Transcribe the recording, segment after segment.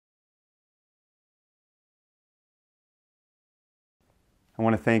I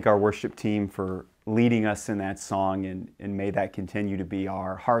want to thank our worship team for leading us in that song, and may that continue to be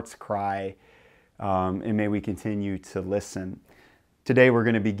our heart's cry, and may we continue to listen. Today we're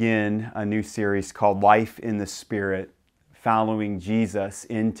going to begin a new series called Life in the Spirit, following Jesus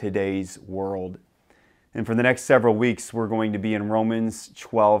in today's world. And for the next several weeks, we're going to be in Romans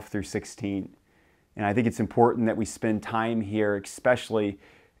 12 through 16. And I think it's important that we spend time here, especially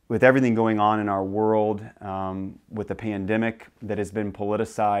with everything going on in our world, with the pandemic that has been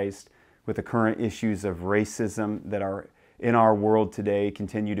politicized, with the current issues of racism that are in our world today,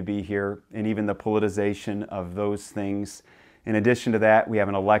 continue to be here, and even the politicization of those things. In addition to that, we have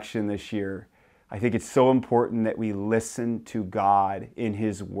an election this year. I think it's so important that we listen to God in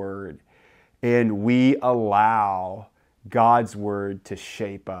His Word, and we allow God's Word to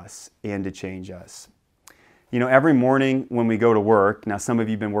shape us and to change us. You know, every morning when we go to work, now some of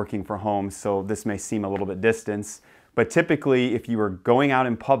you have been working from home, so this may seem a little bit distant, but typically if you were going out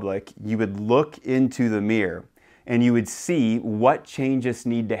in public, you would look into the mirror and you would see what changes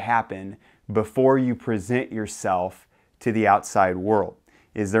need to happen before you present yourself to the outside world.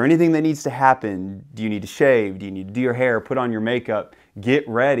 Is there anything that needs to happen? Do you need to shave? Do you need to do your hair, put on your makeup, get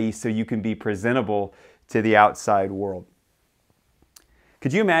ready so you can be presentable to the outside world?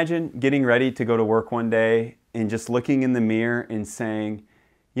 Could you imagine getting ready to go to work one day and just looking in the mirror and saying,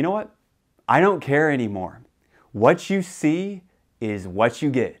 you know what? I don't care anymore. What you see is what you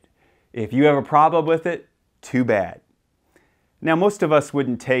get. If you have a problem with it, too bad. Now, most of us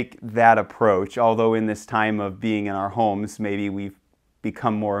wouldn't take that approach, although in this time of being in our homes, maybe we've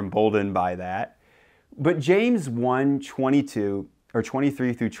become more emboldened by that. But James 1:22 or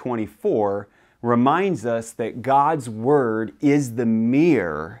 23 through 24 reminds us that God's Word is the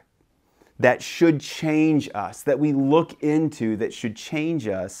mirror that should change us, that we look into, that should change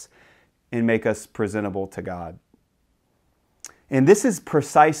us and make us presentable to God. And this is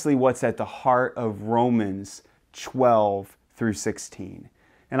precisely what's at the heart of Romans 12 through 16.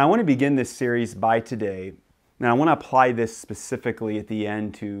 And I want to begin this series by today, and I want to apply this specifically at the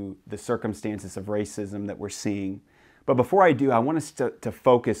end to the circumstances of racism that we're seeing. But before I do, I want us to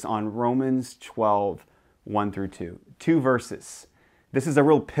focus on Romans 12, 1 through 2. 2 verses. This is a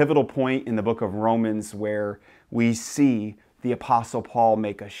real pivotal point in the book of Romans where we see the Apostle Paul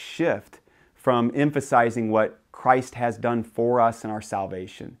make a shift from emphasizing what Christ has done for us in our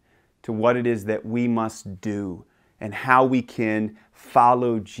salvation to what it is that we must do and how we can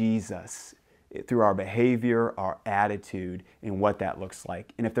follow Jesus through our behavior, our attitude, and what that looks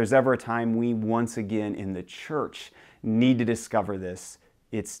like. And if there's ever a time we once again in the church need to discover this,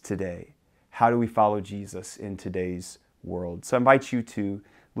 it's today. How do we follow Jesus in today's world? So I invite you to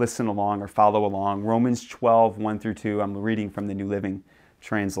listen along or follow along. Romans 12, 1 through 2. I'm reading from the New Living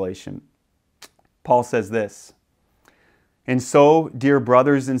Translation. Paul says this, "And so, dear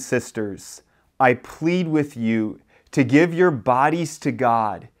brothers and sisters, I plead with you to give your bodies to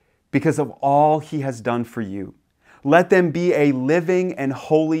God because of all He has done for you. Let them be a living and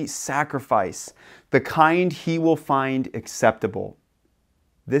holy sacrifice, the kind He will find acceptable.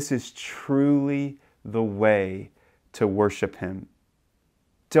 This is truly the way to worship Him."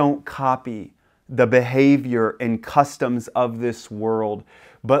 Don't copy the behavior and customs of this world,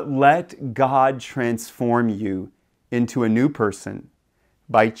 but let God transform you into a new person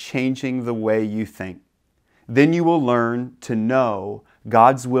by changing the way you think. Then you will learn to know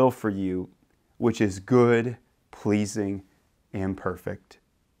God's will for you, which is good, pleasing, and perfect.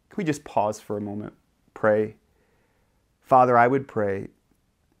 Can we just pause for a moment? Pray. Father, I would pray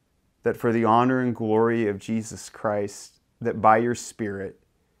that for the honor and glory of Jesus Christ, that by your Spirit,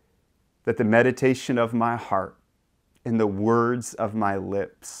 that the meditation of my heart and the words of my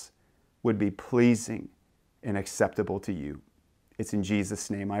lips would be pleasing and acceptable to you. It's in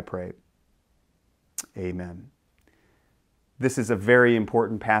Jesus' name I pray. Amen. This is a very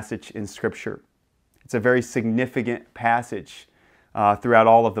important passage in Scripture. It's a very significant passage throughout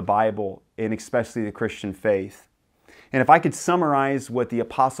all of the Bible, and especially the Christian faith. And if I could summarize what the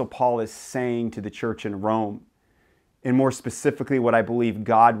Apostle Paul is saying to the church in Rome, and more specifically what I believe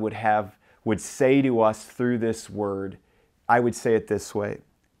God would say to us through this word, I would say it this way.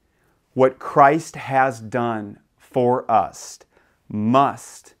 What Christ has done for us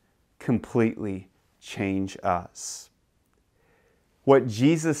must completely change us. What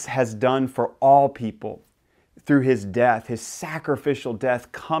Jesus has done for all people through His death, His sacrificial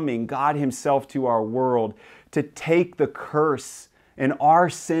death, coming, God Himself to our world to take the curse and our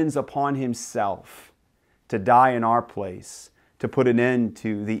sins upon Himself, to die in our place, to put an end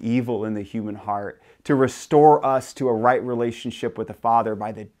to the evil in the human heart, to restore us to a right relationship with the Father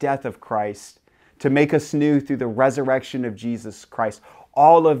by the death of Christ, to make us new through the resurrection of Jesus Christ.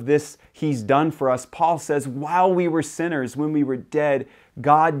 All of this He's done for us. Paul says, while we were sinners, when we were dead,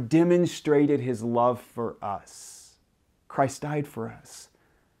 God demonstrated His love for us. Christ died for us,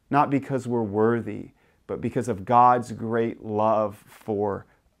 not because we're worthy, but because of God's great love for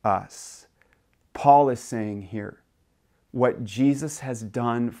us. Paul is saying here, what Jesus has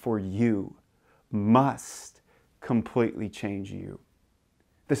done for you must completely change you.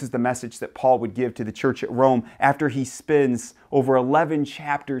 This is the message that Paul would give to the church at Rome after he spends over 11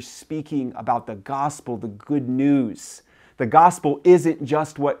 chapters speaking about the gospel, the good news. The gospel isn't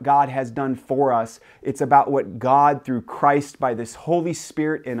just what God has done for us. It's about what God, through Christ, by this Holy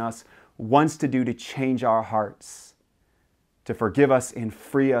Spirit in us, wants to do to change our hearts, to forgive us and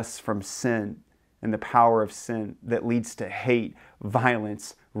free us from sin and the power of sin that leads to hate,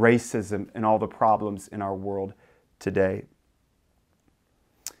 violence, racism, and all the problems in our world today.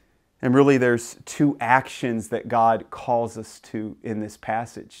 And really, there's two actions that God calls us to in this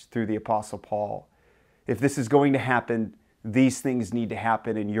passage through the Apostle Paul. If this is going to happen, these things need to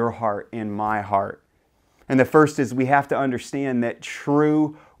happen in your heart and my heart. And the first is we have to understand that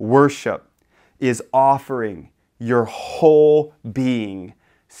true worship is offering your whole being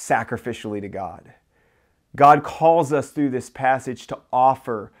sacrificially to God. God calls us through this passage to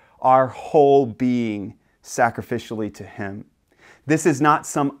offer our whole being sacrificially to Him. This is not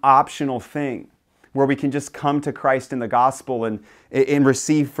some optional thing where we can just come to Christ in the gospel and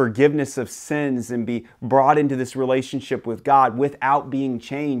receive forgiveness of sins and be brought into this relationship with God without being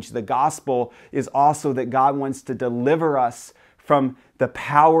changed. The gospel is also that God wants to deliver us from the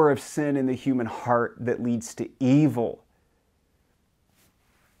power of sin in the human heart that leads to evil.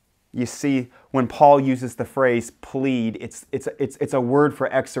 You see, when Paul uses the phrase plead, it's a word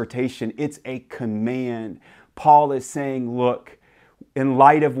for exhortation. It's a command. Paul is saying, look, in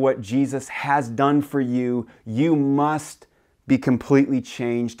light of what Jesus has done for you, you must be completely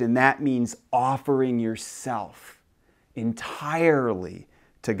changed. And that means offering yourself entirely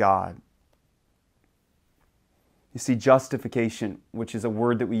to God. You see, justification, which is a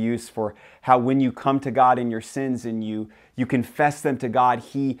word that we use for how when you come to God in your sins and you confess them to God,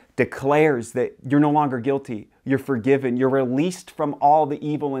 He declares that you're no longer guilty, you're forgiven, you're released from all the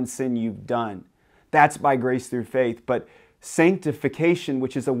evil and sin you've done. That's by grace through faith. But sanctification,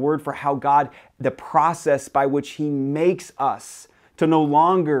 which is a word for how God, the process by which He makes us to no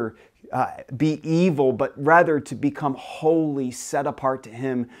longer be evil, but rather to become holy, set apart to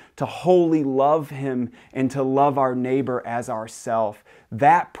Him, to wholly love Him, and to love our neighbor as ourself.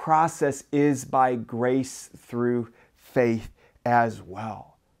 That process is by grace through faith as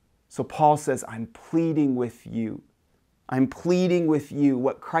well. So Paul says, I'm pleading with you. I'm pleading with you.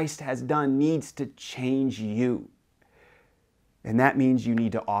 What Christ has done needs to change you. And that means you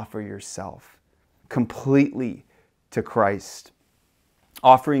need to offer yourself completely to Christ.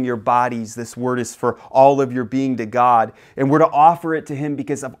 Offering your bodies, this word is for all of your being to God. And we're to offer it to Him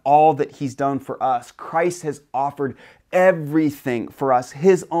because of all that He's done for us. Christ has offered everything for us,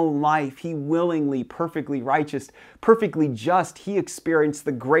 His own life. He willingly, perfectly righteous, perfectly just. He experienced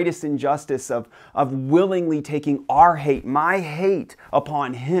the greatest injustice of willingly taking our hate, my hate,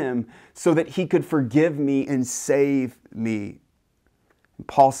 upon Him so that He could forgive me and save me.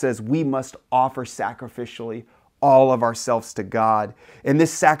 Paul says we must offer sacrificially all of ourselves to God. And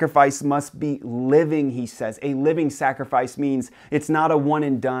this sacrifice must be living, he says. A living sacrifice means it's not a one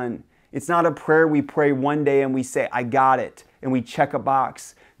and done. It's not a prayer we pray one day and we say, I got it, and we check a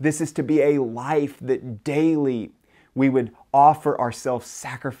box. This is to be a life that daily we would offer ourselves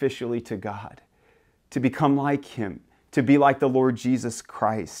sacrificially to God, to become like Him, to be like the Lord Jesus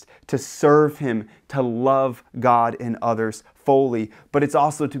Christ, to serve Him, to love God and others fully. But it's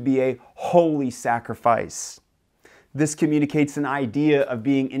also to be a holy sacrifice. This communicates an idea of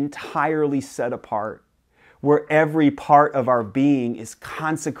being entirely set apart, where every part of our being is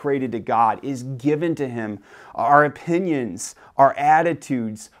consecrated to God, is given to Him. Our opinions, our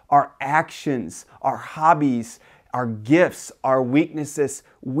attitudes, our actions, our hobbies, our gifts, our weaknesses,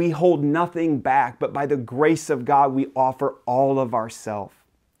 we hold nothing back, but by the grace of God, we offer all of ourselves.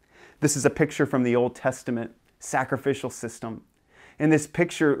 This is a picture from the Old Testament sacrificial system. And this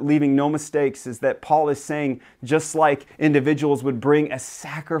picture, leaving no mistakes, is that Paul is saying, just like individuals would bring a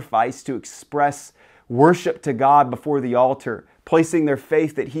sacrifice to express worship to God before the altar, placing their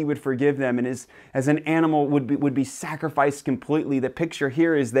faith that He would forgive them, and as an animal would be sacrificed completely, the picture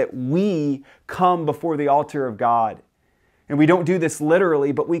here is that we come before the altar of God. And we don't do this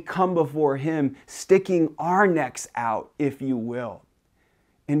literally, but we come before Him sticking our necks out, if you will,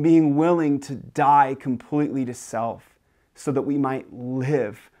 and being willing to die completely to self, so that we might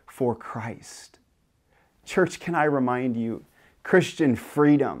live for Christ. Church, can I remind you, Christian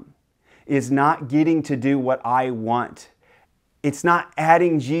freedom is not getting to do what I want. It's not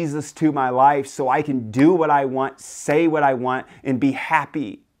adding Jesus to my life so I can do what I want, say what I want, and be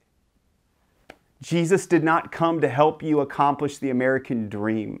happy. Jesus did not come to help you accomplish the American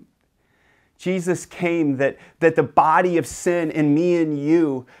dream. Jesus came that the body of sin in me and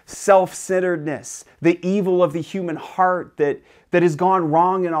you, self-centeredness, the evil of the human heart that has gone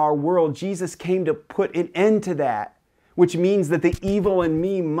wrong in our world, Jesus came to put an end to that, which means that the evil in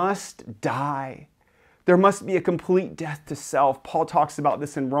me must die. There must be a complete death to self. Paul talks about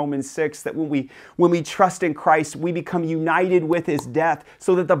this in Romans 6, that when we trust in Christ, we become united with His death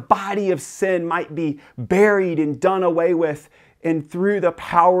so that the body of sin might be buried and done away with. And through the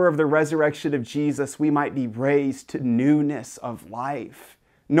power of the resurrection of Jesus, we might be raised to newness of life,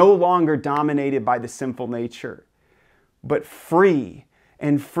 no longer dominated by the sinful nature, but free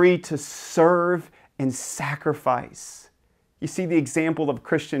to serve and sacrifice. You see, the example of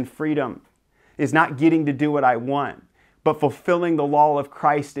Christian freedom is not getting to do what I want, but fulfilling the law of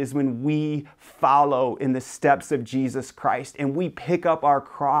Christ is when we follow in the steps of Jesus Christ and we pick up our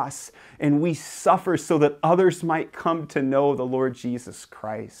cross and we suffer so that others might come to know the Lord Jesus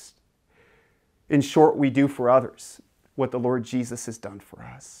Christ. In short, we do for others what the Lord Jesus has done for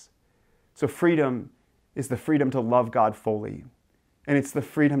us. So freedom is the freedom to love God fully. And it's the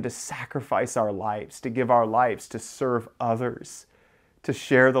freedom to sacrifice our lives, to give our lives, to serve others, to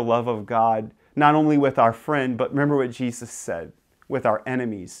share the love of God, not only with our friend, but remember what Jesus said, with our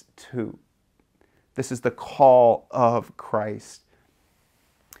enemies too. This is the call of Christ.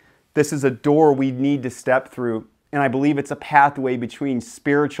 This is a door we need to step through, and I believe it's a pathway between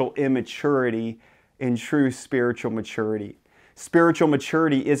spiritual immaturity and true spiritual maturity. Spiritual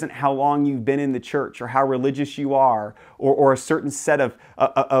maturity isn't how long you've been in the church or how religious you are or a certain set of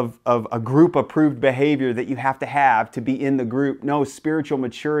a group-approved behavior that you have to be in the group. No, spiritual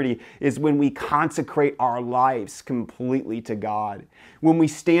maturity is when we consecrate our lives completely to God. When we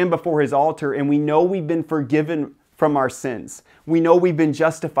stand before His altar and we know we've been forgiven from our sins. We know we've been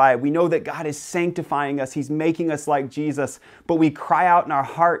justified. We know that God is sanctifying us. He's making us like Jesus. But we cry out in our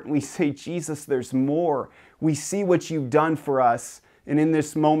heart and we say, Jesus, there's more. We see what you've done for us. And in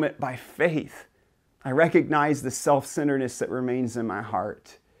this moment, by faith, I recognize the self-centeredness that remains in my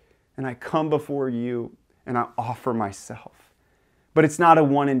heart. And I come before you and I offer myself. But it's not a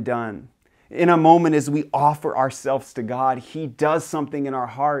one and done. In a moment as we offer ourselves to God, He does something in our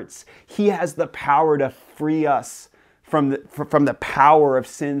hearts. He has the power to free us from the power of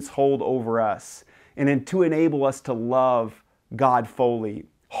sin's hold over us and to enable us to love God fully,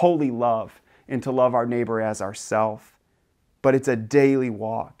 holy love, and to love our neighbor as ourself. But it's a daily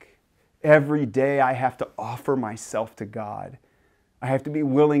walk. Every day I have to offer myself to God. I have to be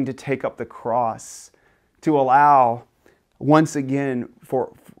willing to take up the cross, to allow, once again,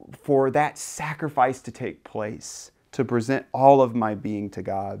 for that sacrifice to take place, to present all of my being to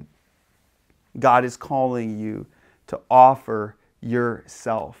God. God is calling you to offer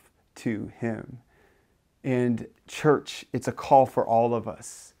yourself to Him. And church, it's a call for all of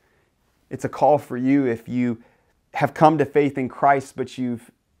us. It's a call for you if you have come to faith in Christ, but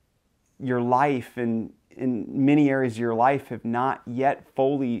your life and in many areas of your life have not yet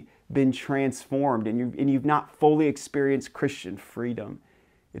fully been transformed and you've not fully experienced Christian freedom.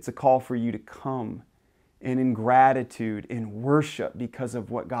 It's a call for you to come and in gratitude and worship because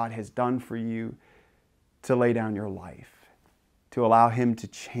of what God has done for you, to lay down your life, to allow Him to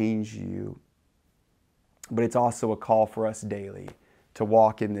change you. But it's also a call for us daily to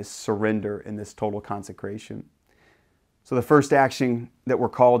walk in this surrender, in this total consecration. So the first action that we're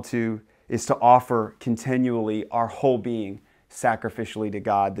called to is to offer continually our whole being sacrificially to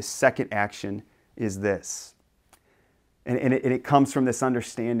God. The second action is this. And it comes from this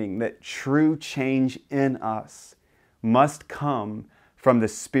understanding that true change in us must come from the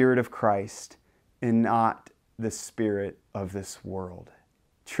Spirit of Christ and not the spirit of this world.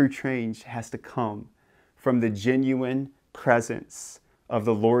 True change has to come from the genuine presence of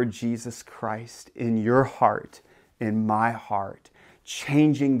the Lord Jesus Christ in your heart, in my heart,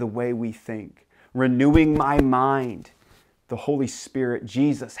 changing the way we think, renewing my mind. The Holy Spirit,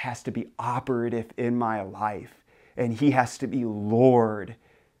 Jesus, has to be operative in my life. And He has to be Lord,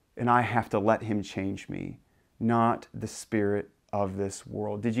 and I have to let Him change me, not the spirit of this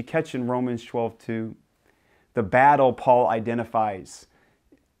world. Did you catch in Romans 12:2? The battle Paul identifies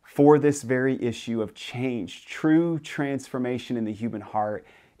for this very issue of change, true transformation in the human heart,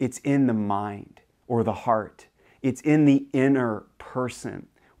 it's in the mind or the heart. It's in the inner person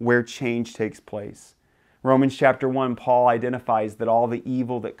where change takes place. Romans chapter 1, Paul identifies that all the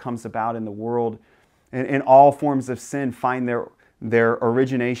evil that comes about in the world And all forms of sin find their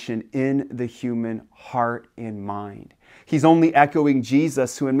origination in the human heart and mind. He's only echoing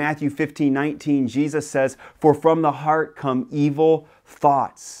Jesus, who in Matthew 15:19, Jesus says, "For from the heart come evil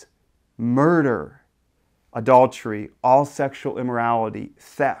thoughts, murder, adultery, all sexual immorality,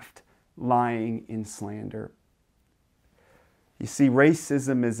 theft, lying, and slander." You see,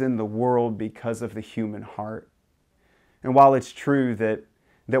 racism is in the world because of the human heart. And while it's true that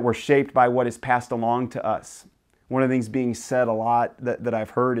we're shaped by what is passed along to us, one of the things being said a lot that I've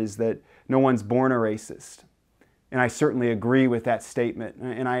heard is that no one's born a racist. And I certainly agree with that statement.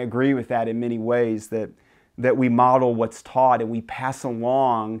 And I agree with that in many ways, that we model what's taught and we pass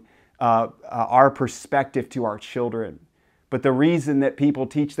along our perspective to our children. But the reason that people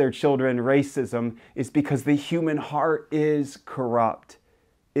teach their children racism is because the human heart is corrupt.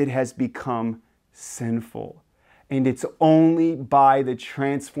 It has become sinful. And it's only by the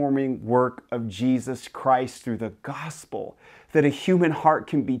transforming work of Jesus Christ through the gospel that a human heart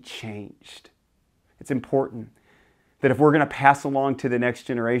can be changed. It's important that if we're going to pass along to the next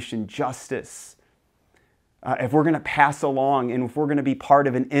generation justice, if we're going to pass along and if we're going to be part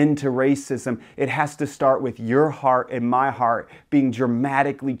of an end to racism, it has to start with your heart and my heart being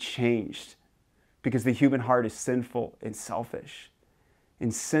dramatically changed, because the human heart is sinful and selfish.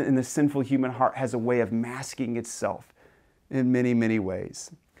 And the sinful human heart has a way of masking itself in many, many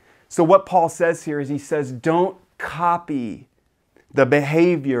ways. So what Paul says here is he says, don't copy the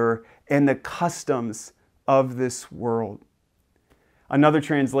behavior and the customs of this world. Another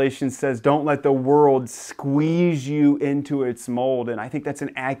translation says, don't let the world squeeze you into its mold. And I think that's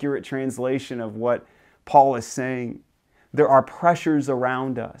an accurate translation of what Paul is saying. There are pressures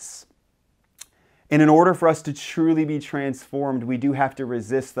around us. And in order for us to truly be transformed, we do have to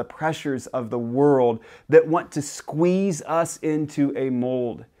resist the pressures of the world that want to squeeze us into a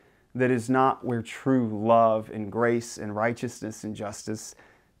mold that is not where true love and grace and righteousness and justice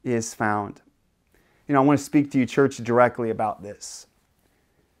is found. You know, I want to speak to you, church, directly about this.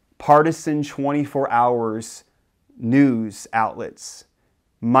 Partisan 24 hours news outlets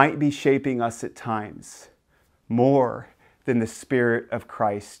might be shaping us at times more than the Spirit of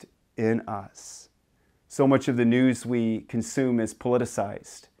Christ in us. So much of the news we consume is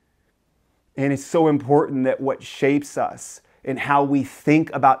politicized. And it's so important that what shapes us and how we think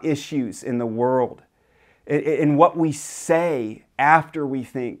about issues in the world and what we say after we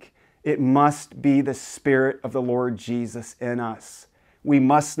think, it must be the Spirit of the Lord Jesus in us. We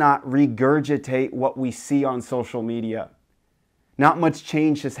must not regurgitate what we see on social media. Not much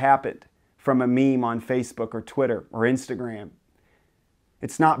change has happened from a meme on Facebook or Twitter or Instagram.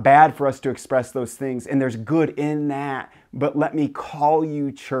 It's not bad for us to express those things, and there's good in that. But let me call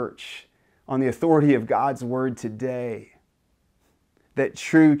you, church, on the authority of God's word today, that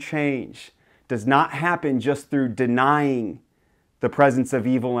true change does not happen just through denying the presence of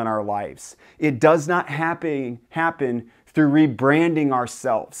evil in our lives. It does not happen through rebranding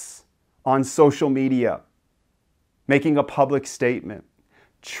ourselves on social media, making a public statement.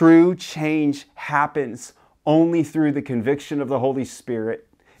 True change happens only through the conviction of the Holy Spirit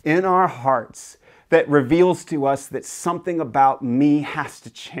in our hearts that reveals to us that something about me has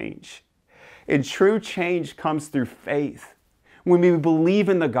to change. And true change comes through faith. When we believe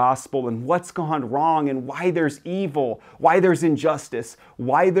in the gospel and what's gone wrong and why there's evil, why there's injustice,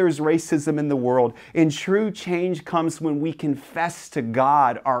 why there's racism in the world. And true change comes when we confess to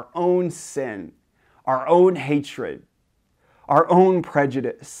God our own sin, our own hatred, our own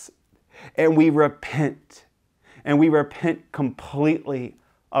prejudice, and we repent. And we repent completely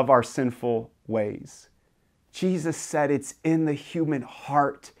of our sinful ways. Jesus said it's in the human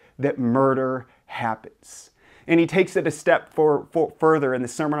heart that murder happens. And he takes it a step further in the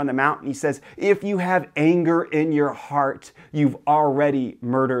Sermon on the Mount. He says, if you have anger in your heart, you've already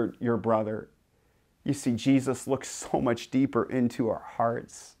murdered your brother. You see, Jesus looks so much deeper into our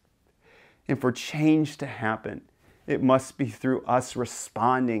hearts. And for change to happen, it must be through us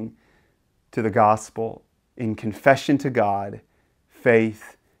responding to the gospel in confession to God,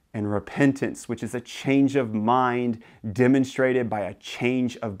 faith, and repentance, which is a change of mind demonstrated by a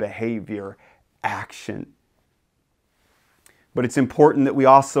change of behavior, action. But it's important that we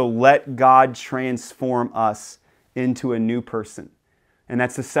also let God transform us into a new person. And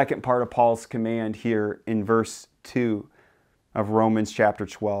that's the second part of Paul's command here in verse 2 of Romans chapter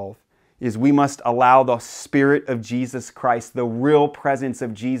 12, is we must allow the Spirit of Jesus Christ, the real presence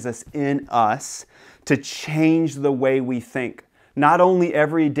of Jesus in us, to change the way we think. Not only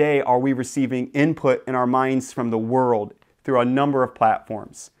every day are we receiving input in our minds from the world through a number of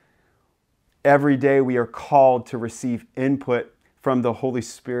platforms. Every day we are called to receive input from the Holy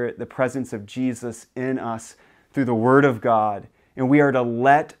Spirit, the presence of Jesus in us through the Word of God. And we are to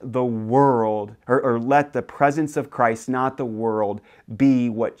let the world, or let the presence of Christ, not the world, be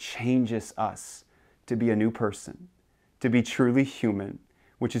what changes us to be a new person, to be truly human,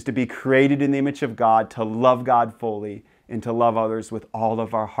 which is to be created in the image of God, to love God fully, and to love others with all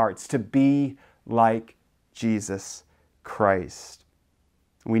of our hearts, to be like Jesus Christ.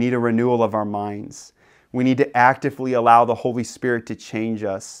 We need a renewal of our minds. We need to actively allow the Holy Spirit to change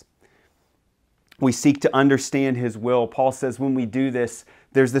us. We seek to understand His will. Paul says when we do this,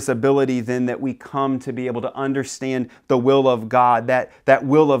 there's this ability then that we come to be able to understand the will of God, that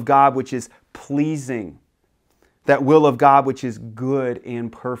will of God which is pleasing, that will of God which is good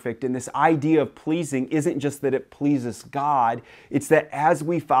and perfect. And this idea of pleasing isn't just that it pleases God, it's that as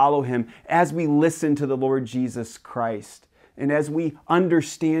we follow Him, as we listen to the Lord Jesus Christ, and as we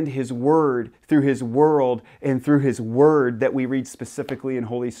understand His Word through His world and through His Word that we read specifically in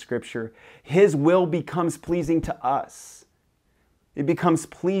Holy Scripture, His will becomes pleasing to us. It becomes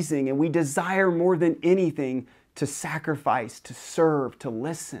pleasing, and we desire more than anything to sacrifice, to serve, to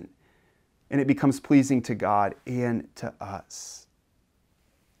listen. And it becomes pleasing to God and to us.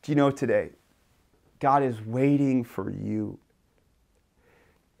 Do you know today, God is waiting for you.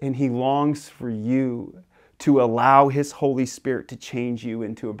 And He longs for you to allow His Holy Spirit to change you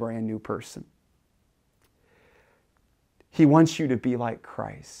into a brand new person. He wants you to be like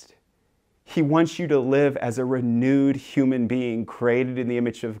Christ. He wants you to live as a renewed human being created in the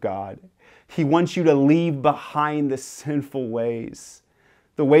image of God. He wants you to leave behind the sinful ways,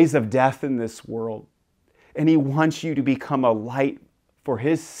 the ways of death in this world. And He wants you to become a light for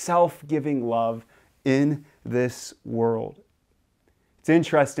His self-giving love in this world. It's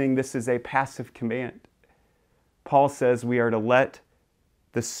interesting, this is a passive command. Paul says we are to let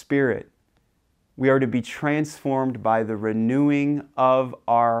the Spirit, we are to be transformed by the renewing of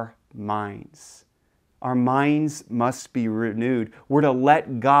our minds. Our minds must be renewed. We're to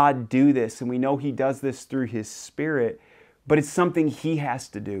let God do this, and we know He does this through His Spirit, but it's something He has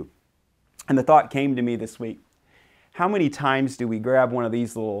to do. And the thought came to me this week, how many times do we grab one of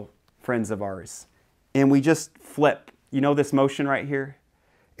these little friends of ours and we just flip, you know this motion right here?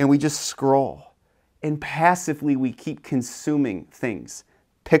 And we just scroll. And passively we keep consuming things,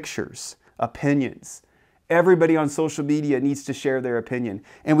 pictures, opinions. Everybody on social media needs to share their opinion.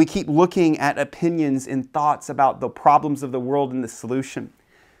 And we keep looking at opinions and thoughts about the problems of the world and the solution.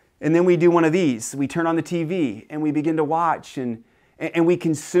 And then we do one of these. We turn on the TV and we begin to watch and we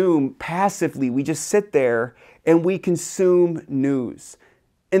consume passively. We just sit there and we consume news.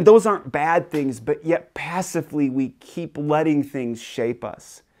 And those aren't bad things, but yet passively we keep letting things shape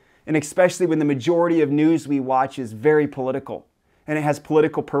us. And especially when the majority of news we watch is very political and it has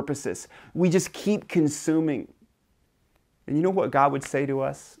political purposes. We just keep consuming. And you know what God would say to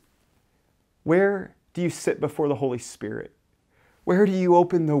us? Where do you sit before the Holy Spirit? Where do you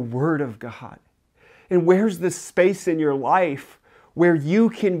open the Word of God? And where's the space in your life where you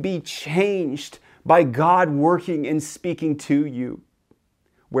can be changed by God working and speaking to you?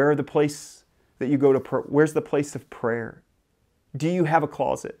 Where are the place that you go to? Where's the place of prayer? Do you have a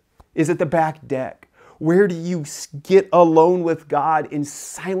closet? Is it the back deck? Where do you get alone with God and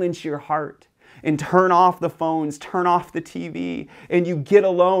silence your heart and turn off the phones, turn off the TV, and you get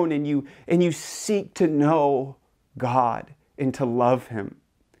alone and you seek to know God and to love Him,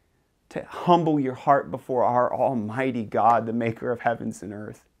 to humble your heart before our Almighty God, the maker of heavens and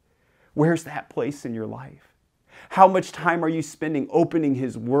earth? Where's that place in your life? How much time are you spending opening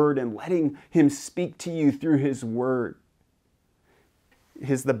His Word and letting Him speak to you through His Word?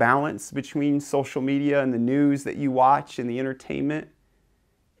 Is the balance between social media and the news that you watch and the entertainment?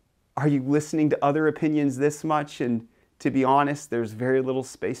 Are you listening to other opinions this much? And to be honest, there's very little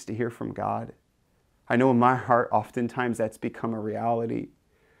space to hear from God. I know in my heart, oftentimes that's become a reality.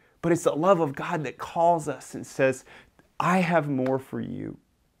 But it's the love of God that calls us and says, I have more for you.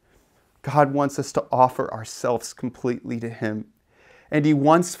 God wants us to offer ourselves completely to Him. And He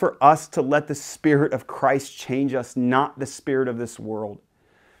wants for us to let the Spirit of Christ change us, not the spirit of this world.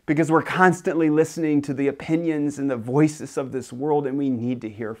 Because we're constantly listening to the opinions and the voices of this world, and we need to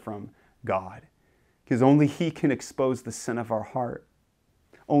hear from God. Because only He can expose the sin of our heart.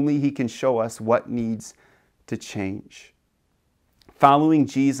 Only He can show us what needs to change. Following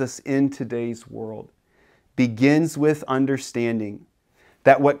Jesus in today's world begins with understanding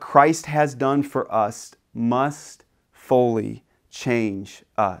that what Christ has done for us must fully change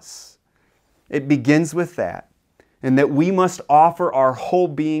us. It begins with that. And that we must offer our whole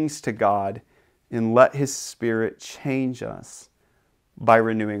beings to God and let His Spirit change us by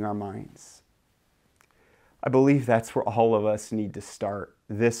renewing our minds. I believe that's where all of us need to start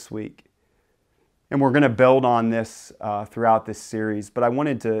this week. And we're going to build on this throughout this series, but I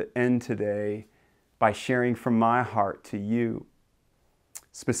wanted to end today by sharing from my heart to you,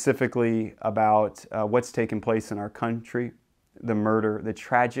 specifically about what's taken place in our country, the murder, the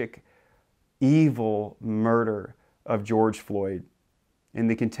tragic, evil murder of George Floyd, and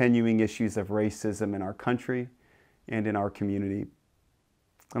the continuing issues of racism in our country and in our community.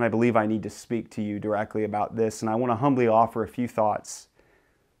 And I believe I need to speak to you directly about this, and I want to humbly offer a few thoughts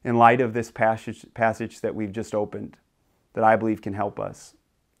in light of this passage that we've just opened that I believe can help us.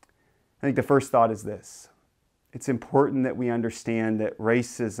 I think the first thought is this. It's important that we understand that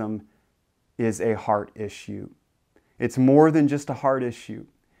racism is a heart issue. It's more than just a heart issue,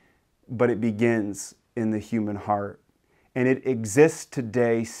 but it begins in the human heart. And it exists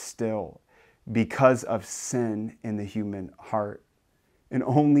today still because of sin in the human heart. And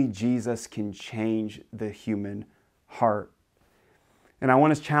only Jesus can change the human heart. And I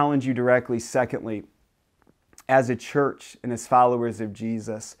want to challenge you directly, secondly, as a church and as followers of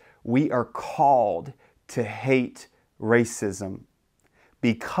Jesus, we are called to hate racism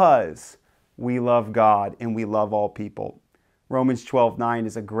because we love God and we love all people. Romans 12:9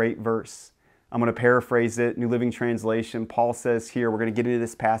 is a great verse. I'm going to paraphrase it, New Living Translation. Paul says here, we're going to get into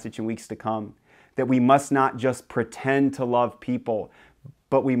this passage in weeks to come, that we must not just pretend to love people,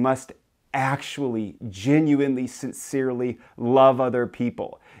 but we must actually, genuinely, sincerely love other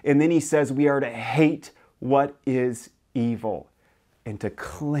people. And then he says we are to hate what is evil and to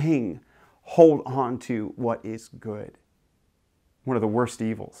hold on to what is good. One of the worst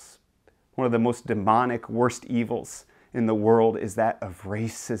evils, one of the most demonic, worst evils in the world is that of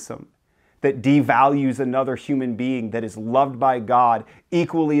racism, that devalues another human being that is loved by God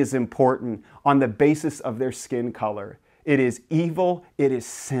equally as important on the basis of their skin color. It is evil, it is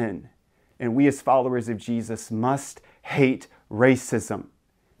sin. And we as followers of Jesus must hate racism.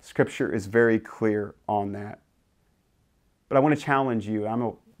 Scripture is very clear on that. But I want to challenge you. I'm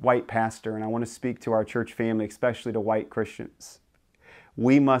a white pastor and I want to speak to our church family, especially to white Christians.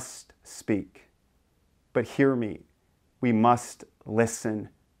 We must speak, but hear me. We must listen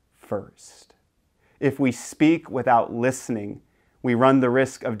first. If we speak without listening, we run the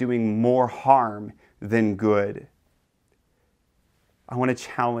risk of doing more harm than good. I want to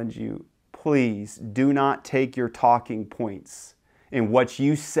challenge you. Please do not take your talking points and what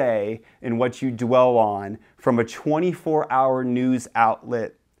you say and what you dwell on from a 24-hour news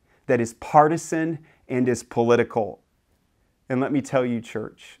outlet that is partisan and is political. And let me tell you,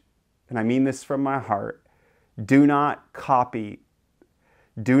 church, and I mean this from my heart, do not copy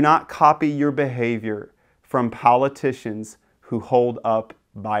your behavior from politicians who hold up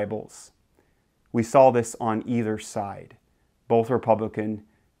Bibles. We saw this on either side, both Republican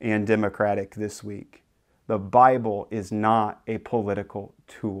and Democratic this week. The Bible is not a political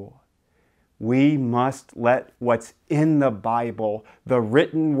tool. We must let what's in the Bible, the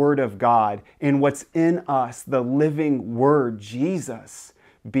written Word of God, and what's in us, the living Word, Jesus,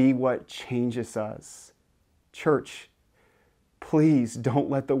 be what changes us. Church, please don't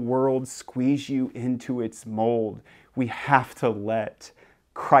let the world squeeze you into its mold. We have to let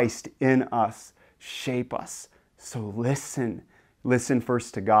Christ in us shape us. So listen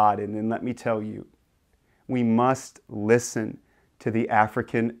first to God, and then let me tell you, we must listen to the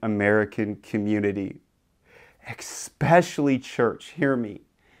African American community. Especially church, hear me.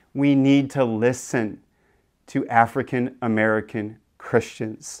 We need to listen to African American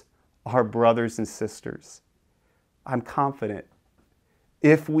Christians, our brothers and sisters. I'm confident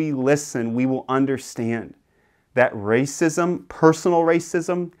if we listen, we will understand that racism, personal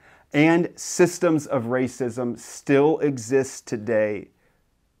racism, and systems of racism still exist today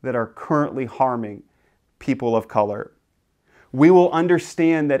that are currently harming people of color. We will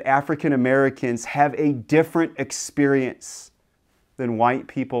understand that African Americans have a different experience than white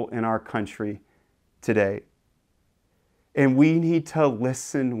people in our country today. And we need to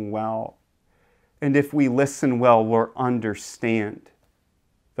listen well. And if we listen well, we'll understand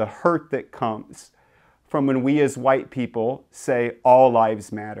the hurt that comes from when we as white people say all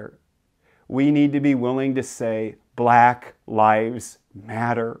lives matter. We need to be willing to say Black Lives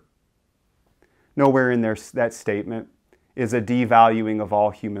Matter. Nowhere in that statement is a devaluing of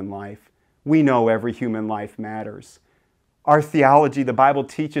all human life. We know every human life matters. Our theology, the Bible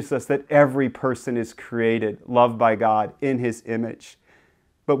teaches us that every person is created, loved by God in His image.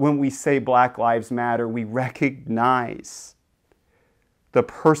 But when we say Black Lives Matter, we recognize the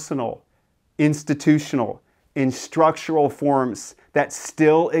personal, institutional, and structural forms that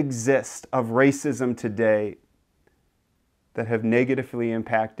still exist of racism today that have negatively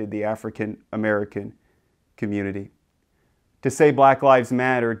impacted the African American community. To say Black Lives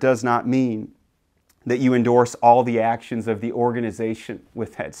Matter does not mean that you endorse all the actions of the organization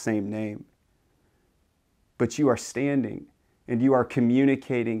with that same name. But you are standing and you are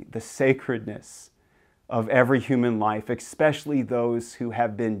communicating the sacredness of every human life, especially those who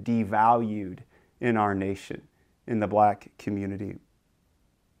have been devalued in our nation, in the Black community.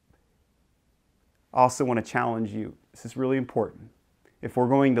 I also want to challenge you. This is really important. If we're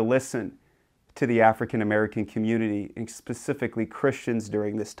going to listen to the African American community, and specifically Christians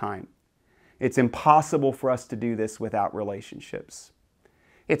during this time, it's impossible for us to do this without relationships.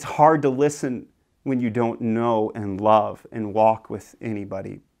 It's hard to listen when you don't know and love and walk with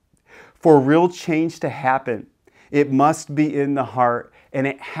anybody. For real change to happen, it must be in the heart, and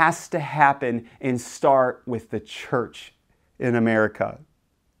it has to happen and start with the church in America.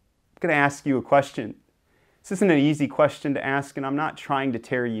 I'm going to ask you a question. This isn't an easy question to ask, and I'm not trying to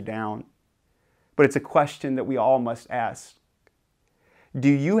tear you down, but it's a question that we all must ask. Do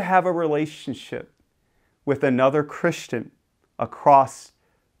you have a relationship with another Christian across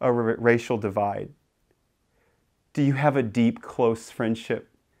a racial divide? Do you have a deep, close friendship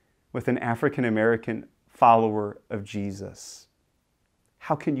with an African American follower of Jesus?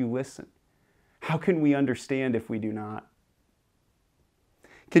 How can you listen? How can we understand if we do not?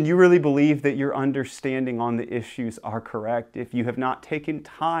 Can you really believe that your understanding on the issues are correct if you have not taken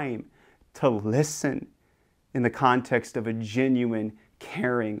time to listen in the context of a genuine,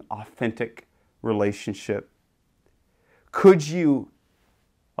 caring, authentic relationship? Could you,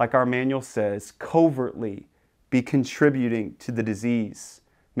 like our manual says, covertly be contributing to the disease?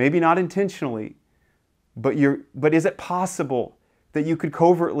 Maybe not intentionally, but is it possible that you could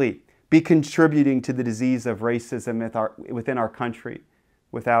covertly be contributing to the disease of racism within our country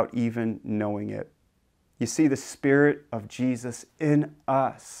without even knowing it? You see, the Spirit of Jesus in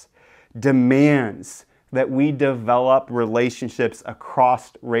us demands that we develop relationships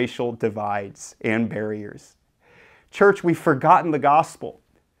across racial divides and barriers. Church, we've forgotten the gospel.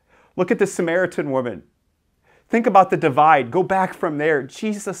 Look at the Samaritan woman. Think about the divide. Go back from there.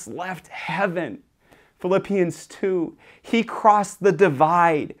 Jesus left heaven. Philippians 2. He crossed the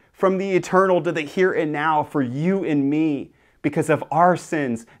divide from the eternal to the here and now for you and me because of our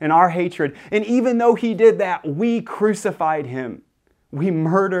sins and our hatred. And even though He did that, we crucified Him. We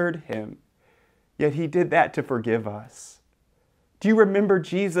murdered Him. Yet He did that to forgive us. Do you remember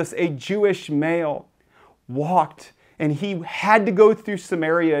Jesus, a Jewish male, walked and he had to go through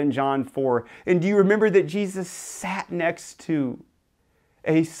Samaria in John 4. And do you remember that Jesus sat next to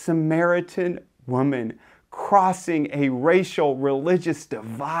a Samaritan woman crossing a racial, religious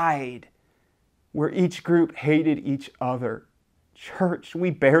divide where each group hated each other? Church,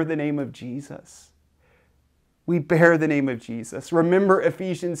 we bear the name of Jesus. We bear the name of Jesus. Remember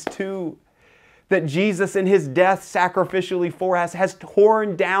Ephesians 2, that Jesus in His death sacrificially for us has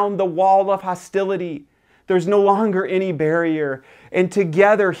torn down the wall of hostility. There's no longer any barrier. And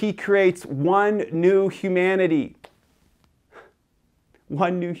together He creates one new humanity.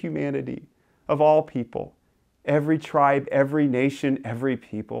 One new humanity of all people. Every tribe, every nation, every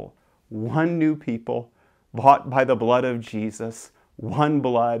people. One new people bought by the blood of Jesus. One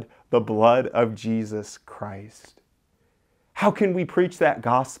blood, the blood of Jesus Christ. How can we preach that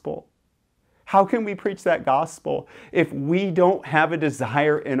gospel? How can we preach that gospel if we don't have a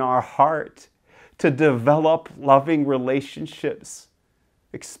desire in our heart to develop loving relationships,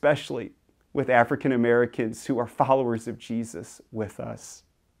 especially with African Americans who are followers of Jesus with us?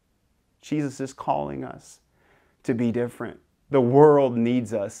 Jesus is calling us to be different. The world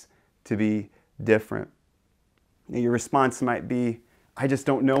needs us to be different. Now, your response might be, I just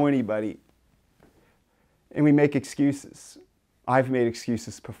don't know anybody. And we make excuses. I've made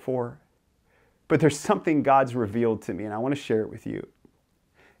excuses before. But there's something God's revealed to me, and I want to share it with you.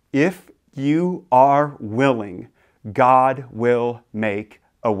 If you are willing, God will make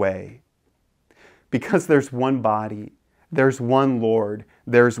a way. Because there's one body, there's one Lord,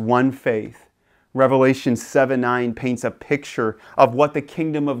 there's one faith. Revelation 7:9 paints a picture of what the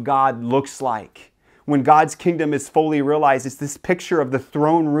kingdom of God looks like. When God's kingdom is fully realized, it's this picture of the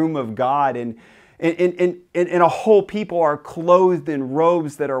throne room of God, and a whole people are clothed in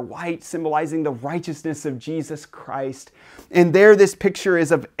robes that are white, symbolizing the righteousness of Jesus Christ. And there this picture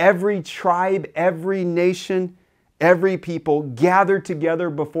is of every tribe, every nation, every people gathered together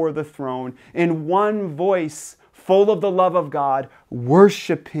before the throne in one voice, full of the love of God,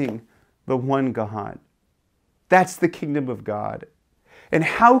 worshiping the one God. That's the kingdom of God. And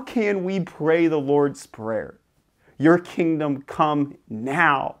how can we pray the Lord's Prayer? Your kingdom come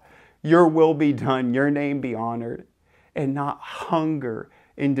now. Your will be done, your name be honored, and not hunger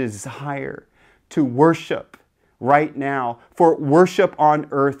and desire to worship right now, for worship on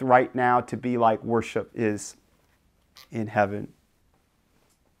earth right now to be like worship is in heaven.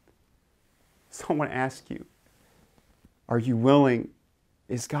 So I want to ask you, are you willing?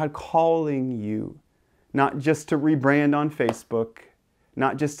 Is God calling you not just to rebrand on Facebook,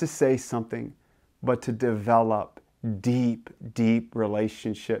 not just to say something, but to develop deep, deep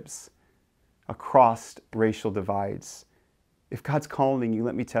relationships across racial divides? If God's calling you,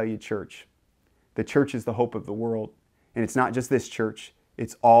 let me tell you, church, the church is the hope of the world. And it's not just this church,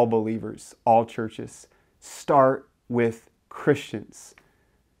 it's all believers, all churches. Start with Christians.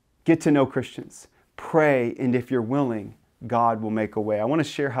 Get to know Christians. Pray, and if you're willing, God will make a way. I want to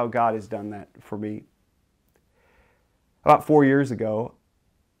share how God has done that for me. About 4 years ago,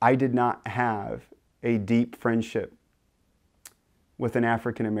 I did not have a deep friendship with an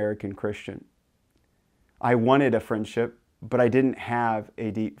African American Christian. I wanted a friendship, but I didn't have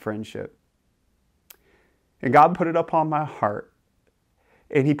a deep friendship. And God put it upon my heart,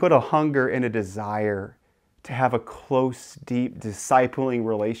 and He put a hunger and a desire to have a close, deep, discipling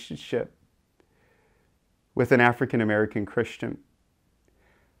relationship with an African American Christian.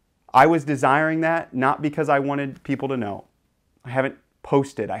 I was desiring that not because I wanted people to know. I haven't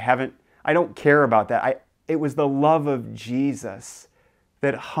posted. I don't care about that. It was the love of Jesus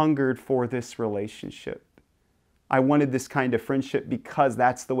that hungered for this relationship. I wanted this kind of friendship because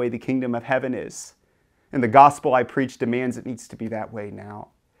that's the way the kingdom of heaven is. And the gospel I preach demands it needs to be that way now.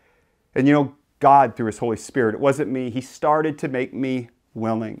 And you know, God, through His Holy Spirit, it wasn't me. He started to make me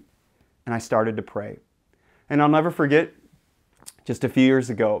willing. And I started to pray. And I'll never forget, just a few years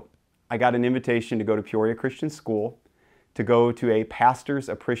ago, I got an invitation to go to Peoria Christian School to go to a pastor's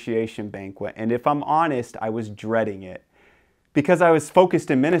appreciation banquet. And if I'm honest, I was dreading it because I was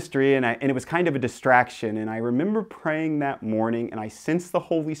focused in ministry and it was kind of a distraction. And I remember praying that morning and I sensed the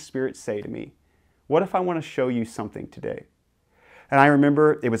Holy Spirit say to me, what if I want to show you something today? And I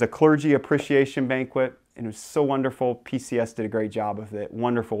remember it was a clergy appreciation banquet and it was so wonderful. PCS did a great job of it,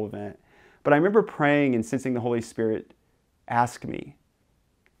 wonderful event. But I remember praying and sensing the Holy Spirit ask me,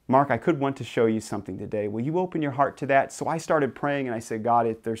 Mark, I could want to show you something today. Will you open your heart to that? So I started praying and I said, God,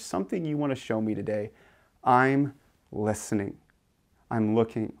 if there's something you want to show me today, I'm listening. I'm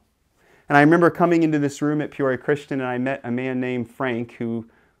looking. And I remember coming into this room at Peoria Christian and I met a man named Frank who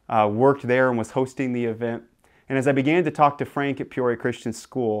worked there and was hosting the event. And as I began to talk to Frank at Peoria Christian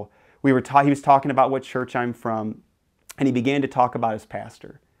School, he was talking about what church I'm from, and he began to talk about his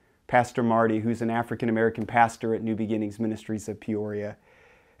pastor, Pastor Marty, who's an African-American pastor at New Beginnings Ministries of Peoria.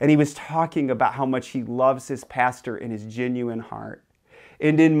 And he was talking about how much he loves his pastor in his genuine heart.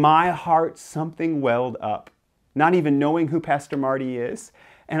 And in my heart, something welled up, not even knowing who Pastor Marty is.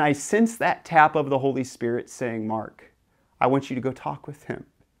 And I sensed that tap of the Holy Spirit saying, Mark, I want you to go talk with him.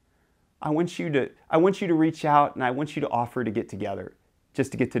 I want you to reach out and I want you to offer to get together,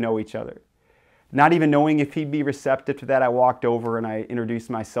 just to get to know each other. Not even knowing if he'd be receptive to that, I walked over and I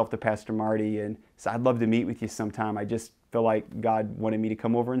introduced myself to Pastor Marty and said, I'd love to meet with you sometime. I just feel like God wanted me to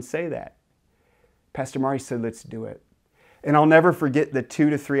come over and say that. Pastor Marty said, let's do it. And I'll never forget the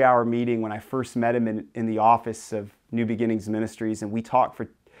 2 to 3 hour meeting when I first met him in the office of New Beginnings Ministries. And we talked for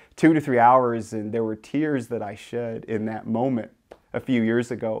 2 to 3 hours and there were tears that I shed in that moment a few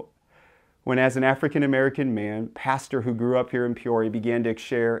years ago. When as an African-American man, pastor who grew up here in Peoria, began to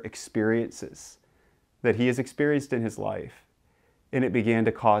share experiences that he has experienced in his life, and it began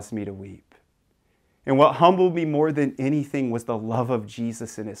to cause me to weep. And what humbled me more than anything was the love of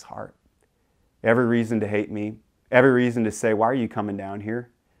Jesus in his heart. Every reason to hate me, every reason to say, why are you coming down here?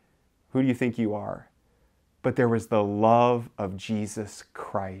 Who do you think you are? But there was the love of Jesus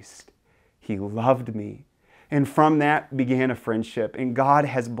Christ. He loved me. And from that began a friendship. And God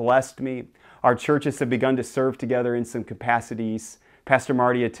has blessed me. Our churches have begun to serve together in some capacities. Pastor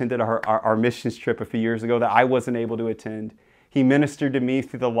Marty attended our missions trip a few years ago that I wasn't able to attend. He ministered to me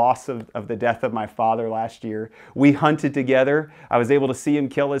through the loss of the death of my father last year. We hunted together. I was able to see him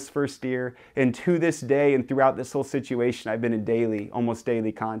kill his first deer. And to this day and throughout this whole situation, I've been in almost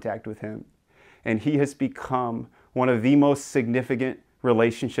daily contact with him. And he has become one of the most significant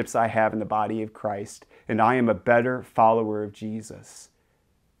relationships I have in the body of Christ. And I am a better follower of Jesus.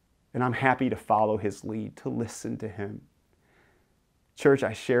 And I'm happy to follow his lead, to listen to him. Church,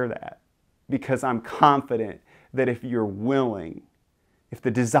 I share that because I'm confident that if you're willing, if the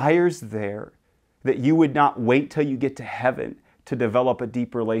desire's there, that you would not wait till you get to heaven to develop a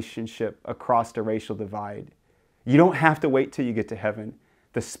deep relationship across the racial divide. You don't have to wait till you get to heaven.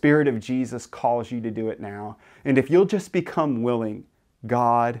 The Spirit of Jesus calls you to do it now. And if you'll just become willing,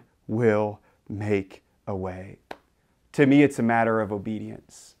 God will make a way. To me, it's a matter of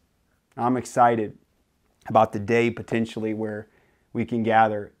obedience. I'm excited about the day potentially where we can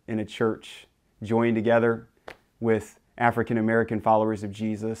gather in a church, join together with African American followers of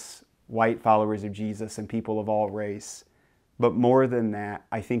Jesus, white followers of Jesus, and people of all race. But more than that,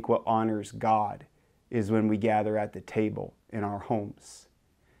 I think what honors God is when we gather at the table in our homes.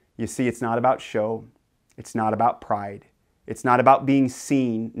 You see, it's not about show. It's not about pride. It's not about being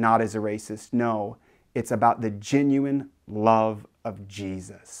seen not as a racist. No, it's about the genuine love of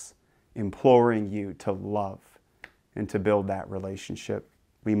Jesus, imploring you to love and to build that relationship.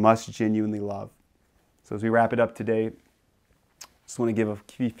 We must genuinely love. So as we wrap it up today, just want to give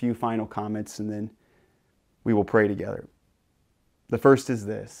a few final comments and then we will pray together. The first is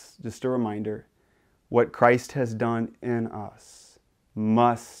this, just a reminder, what Christ has done in us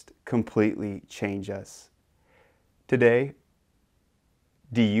must completely change us. Today,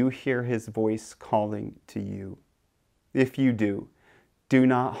 do you hear His voice calling to you? If you do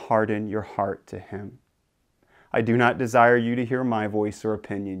not harden your heart to Him. I do not desire you to hear my voice or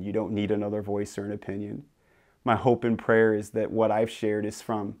opinion. You don't need another voice or an opinion. My hope and prayer is that what I've shared is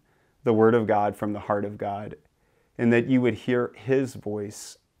from the Word of God, from the heart of God, and that you would hear His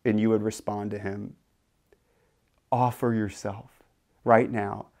voice and you would respond to Him. Offer yourself right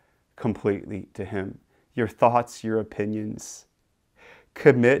now completely to Him. Your thoughts, your opinions.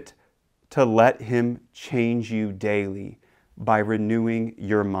 Commit to let Him change you daily by renewing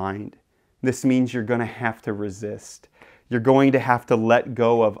your mind. This means you're going to have to resist. You're going to have to let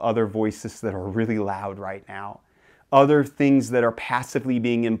go of other voices that are really loud right now. Other things that are passively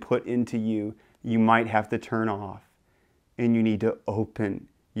being input into you, you might have to turn off. And you need to open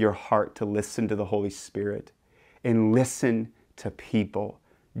your heart to listen to the Holy Spirit and listen to people,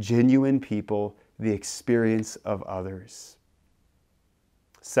 genuine people, the experience of others.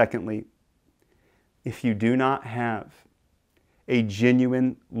 Secondly, if you do not have a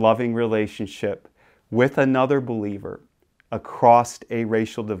genuine, loving relationship with another believer across a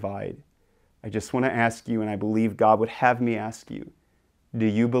racial divide, I just want to ask you, and I believe God would have me ask you, do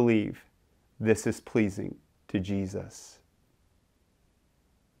you believe this is pleasing to Jesus?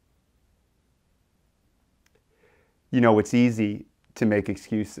 You know, it's easy to make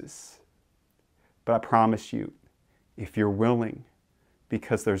excuses, but I promise you, if you're willing,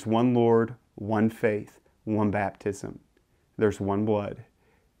 because there's one Lord, one faith, one baptism, there's one blood.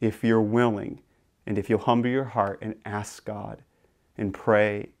 If you're willing, and if you'll humble your heart and ask God and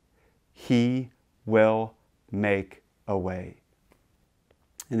pray, He will make a way.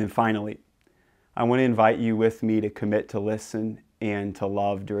 And then finally, I want to invite you with me to commit to listen and to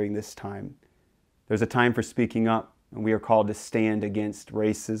love during this time. There's a time for speaking up, and we are called to stand against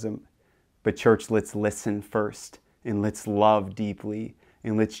racism. But church, let's listen first, and let's love deeply,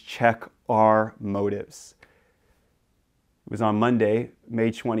 and let's check our motives. It was on Monday,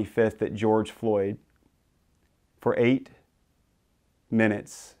 May 25th, that George Floyd, for 8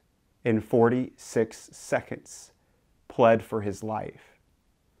 minutes and 46 seconds, pled for his life.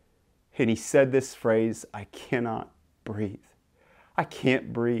 And he said this phrase, "I cannot breathe. I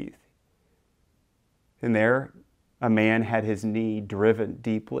can't breathe." And there, a man had his knee driven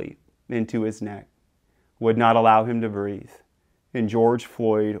deeply into his neck, would not allow him to breathe. And George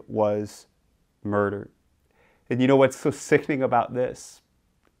Floyd was murdered. And you know what's so sickening about this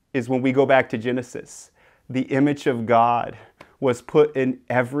is when we go back to Genesis, the image of God was put in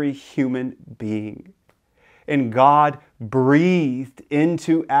every human being. And God breathed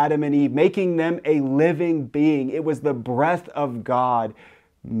into Adam and Eve, making them a living being. It was the breath of God,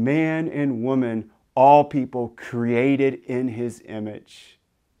 man and woman, all people created in His image.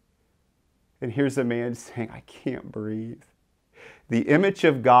 And here's a man saying, "I can't breathe." The image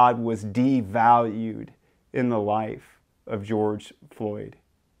of God was devalued in the life of George Floyd.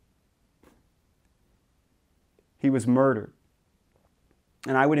 He was murdered.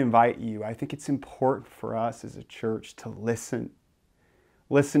 And I would invite you, I think it's important for us as a church to listen.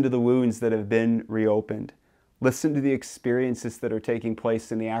 Listen to the wounds that have been reopened. Listen to the experiences that are taking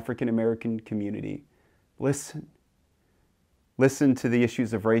place in the African American community. Listen. Listen to the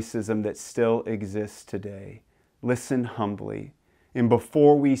issues of racism that still exist today. Listen humbly. And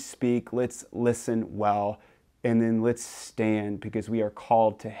before we speak, let's listen well, and then let's stand, because we are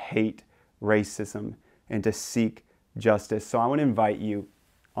called to hate racism and to seek justice. So I want to invite you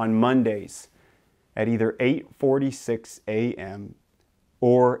on Mondays at either 8:46 a.m.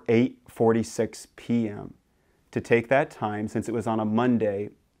 or 8:46 p.m. to take that time, since it was on a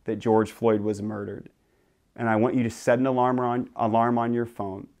Monday that George Floyd was murdered. And I want you to set an alarm on your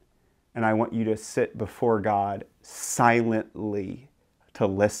phone, and I want you to sit before God silently to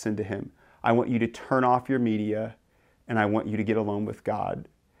listen to Him. I want you to turn off your media, and I want you to get alone with God.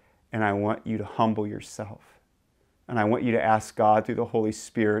 And I want you to humble yourself. And I want you to ask God through the Holy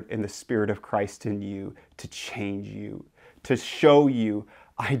Spirit and the Spirit of Christ in you to change you, to show you,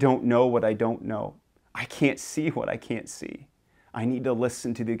 I don't know what I don't know. I can't see what I can't see. I need to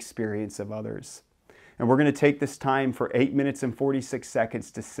listen to the experience of others. And we're going to take this time for 8 minutes and 46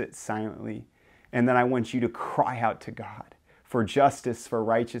 seconds to sit silently. And then I want you to cry out to God for justice, for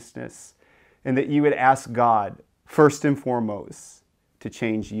righteousness, and that you would ask God, first and foremost, to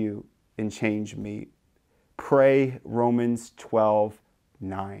change you and change me. Pray Romans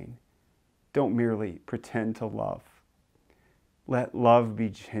 12:9. Don't merely pretend to love. Let love be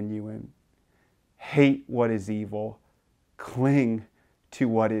genuine. Hate what is evil. Cling to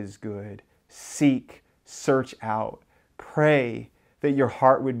what is good. Seek, search out. Pray that your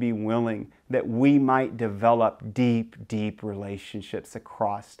heart would be willing, that we might develop deep, deep relationships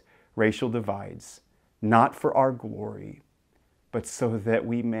across racial divides, not for our glory, but so that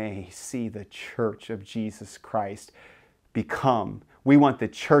we may see the church of Jesus Christ become. We want the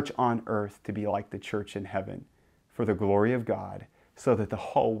church on earth to be like the church in heaven for the glory of God, so that the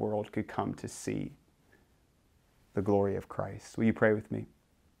whole world could come to see the glory of Christ. Will you pray with me?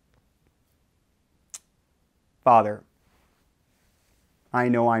 Father, I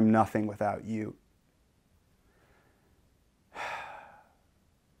know I'm nothing without you.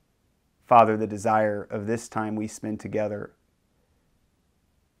 Father, the desire of this time we spend together,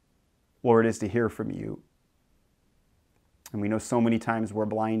 Lord, is to hear from you. And we know so many times we're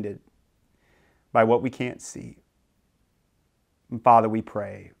blinded by what we can't see. And Father, we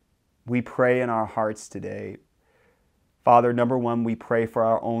pray. We pray in our hearts today. Father, number one, we pray for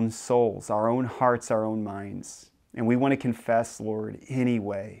our own souls, our own hearts, our own minds. And we want to confess, Lord, any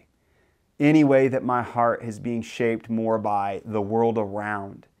way that my heart is being shaped more by the world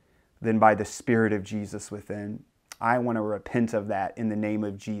around than by the Spirit of Jesus within. I want to repent of that in the name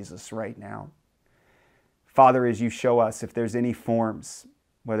of Jesus right now. Father, as you show us if there's any forms,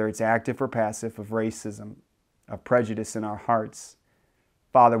 whether it's active or passive, of racism, of prejudice in our hearts,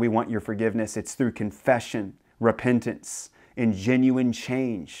 Father, we want your forgiveness. It's through confession, repentance, and genuine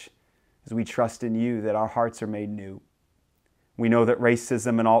change as we trust in you that our hearts are made new. We know that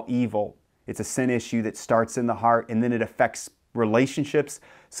racism and all evil, it's a sin issue that starts in the heart and then it affects relationships,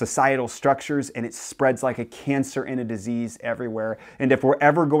 societal structures, and it spreads like a cancer and a disease everywhere. And if we're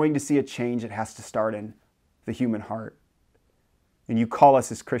ever going to see a change, it has to start in the human heart. And you call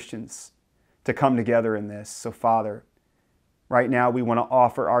us as Christians to come together in this. So Father, right now we want to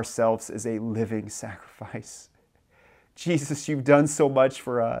offer ourselves as a living sacrifice. Jesus, you've done so much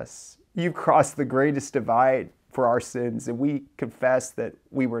for us. You've crossed the greatest divide for our sins, and we confess that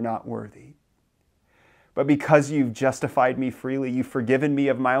we were not worthy. But because you've justified me freely, you've forgiven me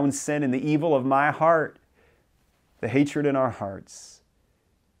of my own sin and the evil of my heart, the hatred in our hearts.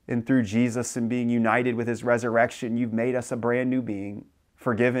 And through Jesus and being united with his resurrection, you've made us a brand new being,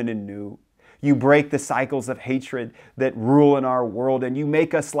 forgiven and new. You break the cycles of hatred that rule in our world, and you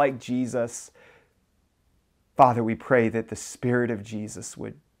make us like Jesus. Father, we pray that the Spirit of Jesus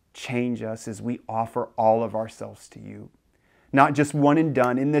would change us as we offer all of ourselves to you. Not just one and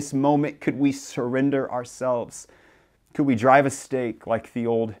done. In this moment, could we surrender ourselves? Could we drive a stake like the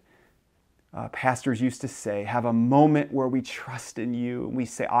old pastors used to say, have a moment where we trust in you and we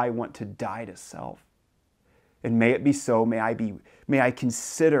say, I want to die to self. And may it be so. May I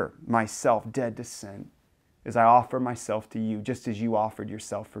consider myself dead to sin as I offer myself to you, just as you offered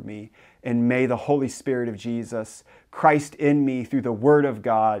yourself for me. And may the Holy Spirit of Jesus, Christ in me through the Word of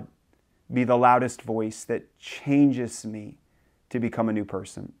God, be the loudest voice that changes me to become a new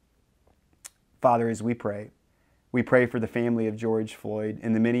person. Father, as we pray for the family of George Floyd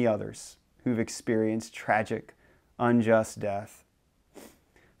and the many others who've experienced tragic, unjust death.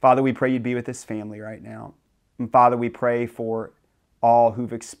 Father, we pray you'd be with this family right now. And Father, we pray for all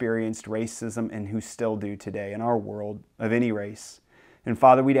who've experienced racism and who still do today in our world of any race. And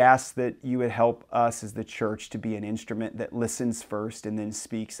Father, we'd ask that you would help us as the church to be an instrument that listens first and then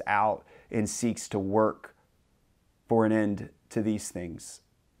speaks out and seeks to work for an end to these things.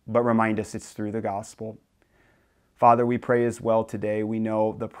 But remind us it's through the gospel. Father, we pray as well today. We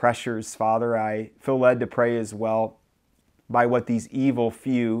know the pressures, Father. I feel led to pray as well by what these evil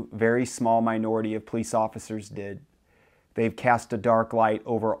few, very small minority of police officers did. They've cast a dark light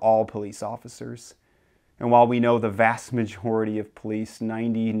over all police officers. And while we know the vast majority of police,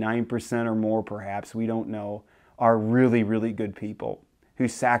 99% or more perhaps, we don't know, are really, really good people who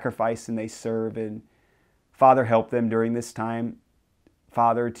sacrifice and they serve. And Father, help them during this time,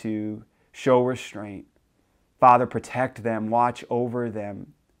 Father, to show restraint. Father, protect them, watch over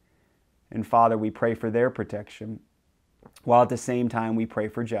them. And Father, we pray for their protection. while at the same time we pray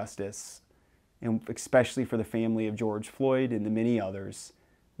for justice, and especially for the family of George Floyd and the many others.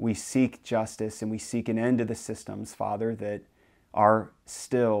 We seek justice and we seek an end to the systems, Father, that are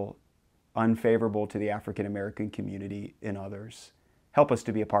still unfavorable to the African American community and others. Help us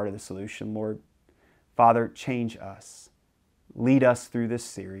to be a part of the solution, Lord. Father, change us. Lead us through this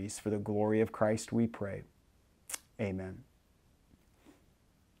series. For the glory of Christ we pray. Amen.